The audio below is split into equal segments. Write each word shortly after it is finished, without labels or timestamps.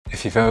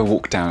If you've ever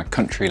walked down a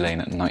country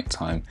lane at night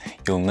time,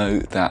 you'll know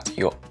that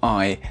your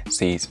eye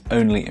sees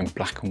only in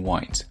black and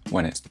white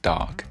when it's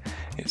dark.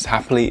 It's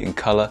happily in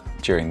colour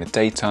during the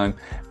daytime,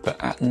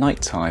 but at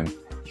night time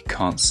you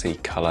can't see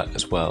colour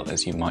as well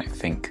as you might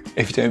think.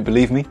 If you don't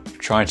believe me,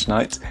 try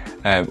tonight,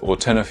 or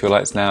turn off your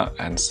lights now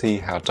and see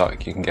how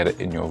dark you can get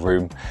it in your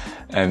room.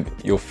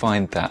 You'll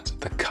find that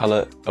the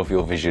colour of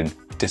your vision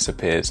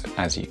disappears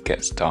as it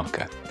gets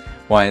darker.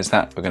 Why is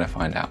that? We're going to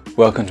find out.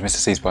 Welcome to Mr.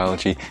 C's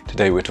Biology.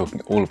 Today we're talking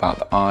all about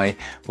the eye.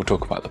 We'll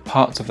talk about the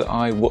parts of the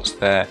eye, what's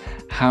there,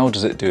 how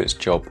does it do its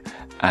job,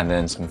 and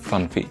then some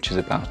fun features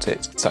about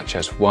it, such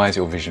as why is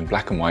your vision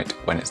black and white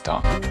when it's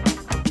dark.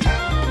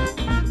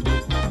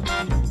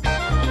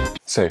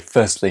 So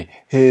firstly,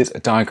 here's a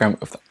diagram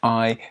of the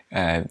eye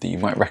that you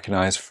might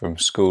recognise from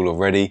school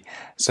already.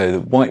 So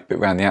the white bit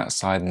around the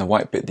outside and the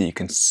white bit that you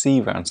can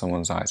see around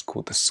someone's eye is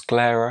called the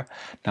sclera.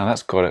 Now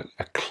that's got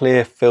a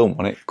clear film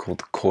on it called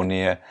the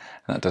cornea,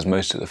 and that does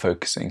most of the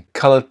focusing.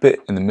 Coloured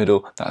bit in the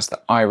middle, that's the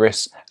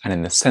iris, and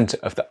in the centre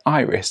of the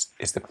iris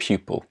is the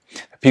pupil.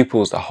 The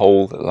pupil is the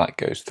hole that the light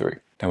goes through.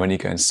 Now when you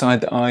go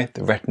inside the eye,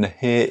 the retina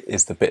here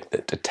is the bit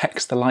that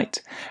detects the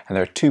light, and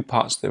there are two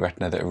parts of the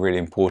retina that are really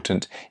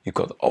important. You've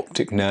got the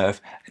optic nerve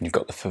and you've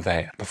got the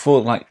fovea. Before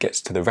the light gets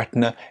to the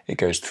retina, it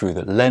goes through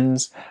the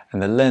lens,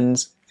 and the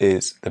lens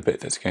is the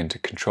bit that's going to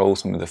control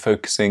some of the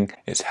focusing.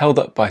 It's held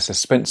up by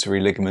suspensory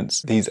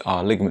ligaments. These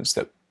are ligaments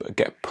that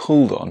get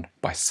pulled on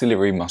by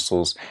ciliary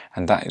muscles,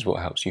 and that is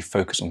what helps you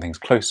focus on things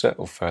closer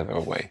or further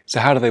away. So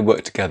how do they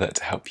work together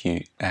to help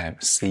you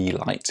see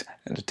light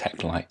and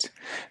detect light?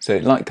 So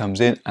light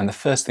comes in, and the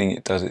first thing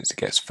it does is it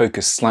gets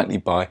focused slightly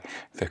by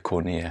the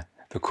cornea.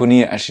 The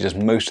cornea actually does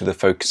most of the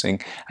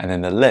focusing, and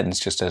then the lens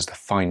just does the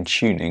fine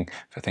tuning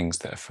for things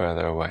that are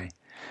further away.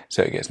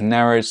 So it gets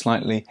narrowed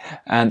slightly,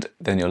 and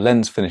then your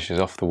lens finishes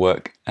off the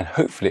work, and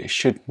hopefully it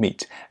should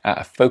meet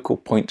at a focal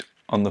point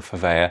on the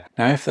fovea.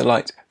 Now if the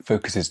light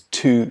focuses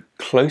too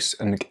close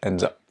and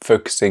ends up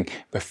focusing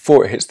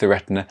before it hits the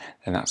retina,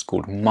 then that's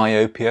called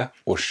myopia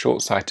or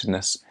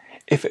short-sightedness.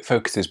 If it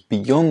focuses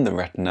beyond the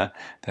retina,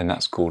 then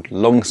that's called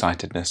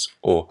long-sightedness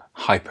or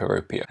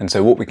hyperopia. And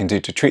so what we can do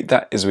to treat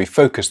that is we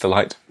focus the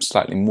light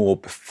slightly more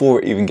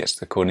before it even gets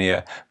to the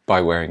cornea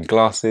by wearing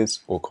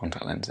glasses or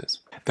contact lenses.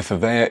 The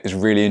fovea is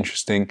really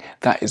interesting.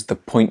 That is the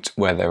point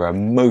where there are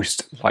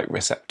most light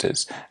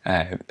receptors,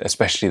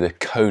 especially the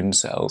cone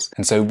cells.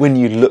 And so when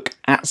you look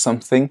at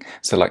something,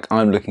 so like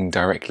I'm looking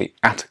directly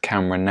at a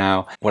camera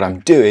now, what I'm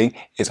doing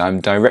is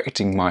I'm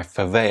directing my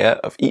fovea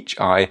of each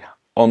eye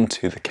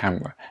onto the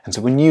camera. And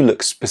so when you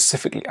look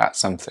specifically at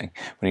something,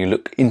 when you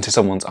look into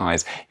someone's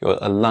eyes, you're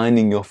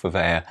aligning your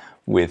fovea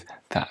with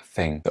that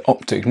thing. The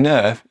optic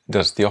nerve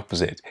does the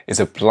opposite. It's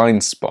a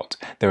blind spot.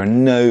 There are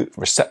no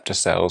receptor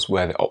cells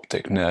where the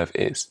optic nerve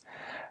is.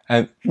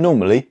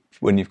 Normally,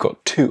 when you've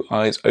got two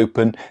eyes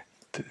open,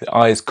 the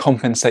eyes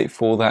compensate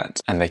for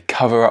that and they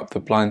cover up the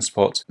blind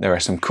spot. There are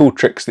some cool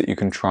tricks that you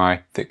can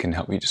try that can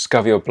help you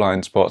discover your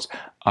blind spot.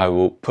 I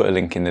will put a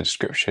link in the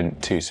description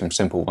to some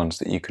simple ones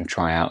that you can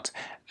try out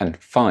and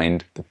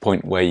find the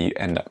point where you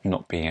end up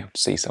not being able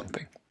to see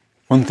something.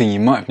 One thing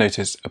you might have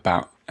noticed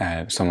about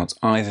someone's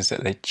eyes is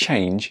that they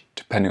change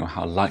depending on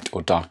how light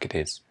or dark it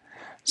is.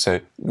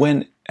 So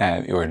when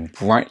you're in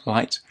bright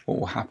light, what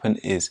will happen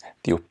is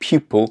your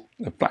pupil,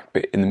 the black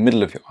bit in the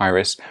middle of your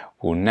iris,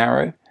 will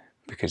narrow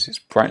because it's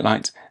bright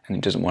light and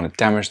it doesn't want to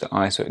damage the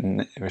eye, so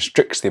it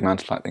restricts the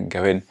amount of light that can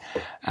go in.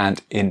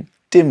 And in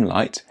dim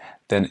light,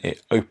 then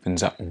it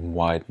opens up and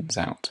widens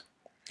out.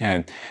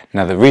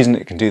 Now the reason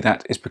it can do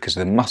that is because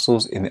of the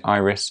muscles in the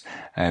iris,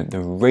 the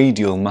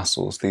radial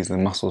muscles, these are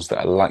the muscles that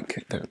are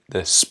like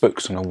the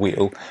spokes on a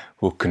wheel,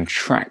 will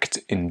contract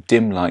in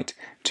dim light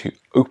to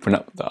open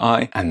up the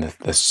eye, and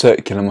the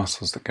circular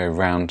muscles that go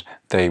round,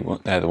 they're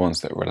the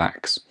ones that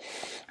relax.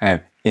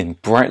 In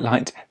bright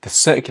light, the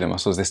circular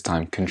muscles this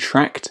time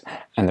contract,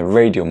 and the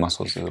radial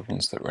muscles are the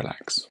ones that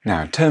relax.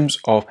 Now, in terms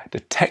of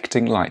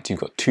detecting light,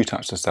 you've got two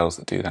types of cells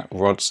that do that,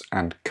 rods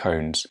and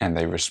cones, and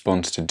they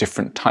respond to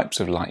different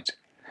types of light.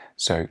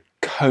 So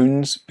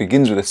cones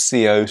begins with a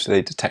CO, so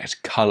they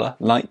detect colour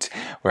light,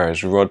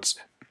 whereas rods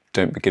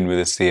don't begin with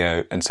a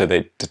CO, and so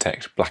they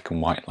detect black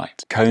and white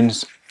light.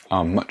 Cones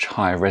are much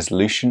higher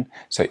resolution,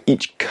 so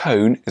each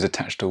cone is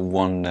attached to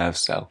one nerve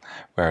cell,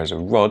 whereas a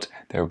rod,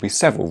 there will be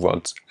several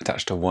rods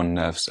attached to one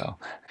nerve cell.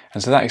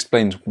 And so that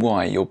explains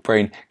why your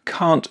brain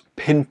can't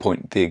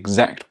pinpoint the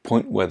exact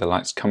point where the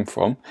lights come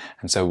from,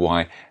 and so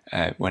why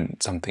when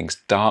something's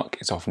dark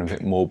it's often a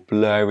bit more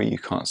blurry, you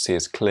can't see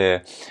as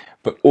clear,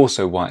 but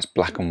also why it's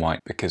black and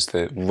white, because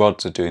the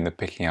rods are doing the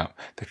picking up.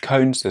 The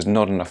cones, there's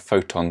not enough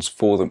photons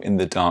for them in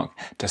the dark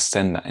to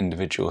send that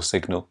individual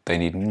signal. They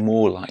need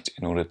more light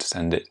in order to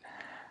send it.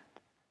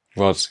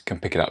 Rods can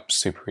pick it up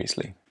super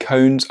easily.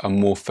 Cones are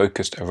more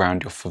focused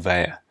around your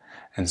fovea,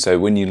 and so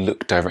when you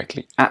look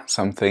directly at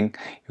something,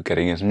 you're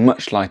getting as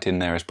much light in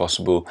there as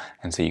possible,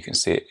 and so you can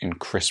see it in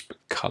crisp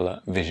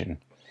colour vision.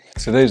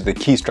 So those are the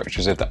key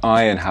structures of the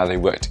eye and how they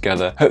work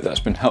together. Hope that's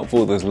been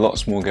helpful. There's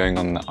lots more going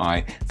on in the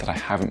eye that I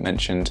haven't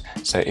mentioned.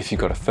 So if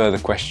you've got a further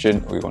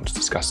question or you want to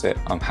discuss it,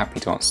 I'm happy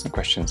to answer some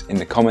questions in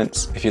the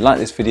comments. If you like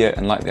this video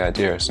and like the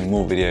idea of some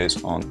more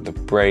videos on the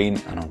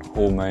brain and on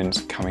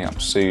hormones coming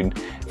up soon,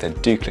 then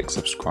do click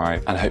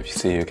subscribe, and I hope to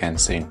see you again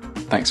soon.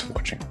 Thanks for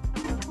watching.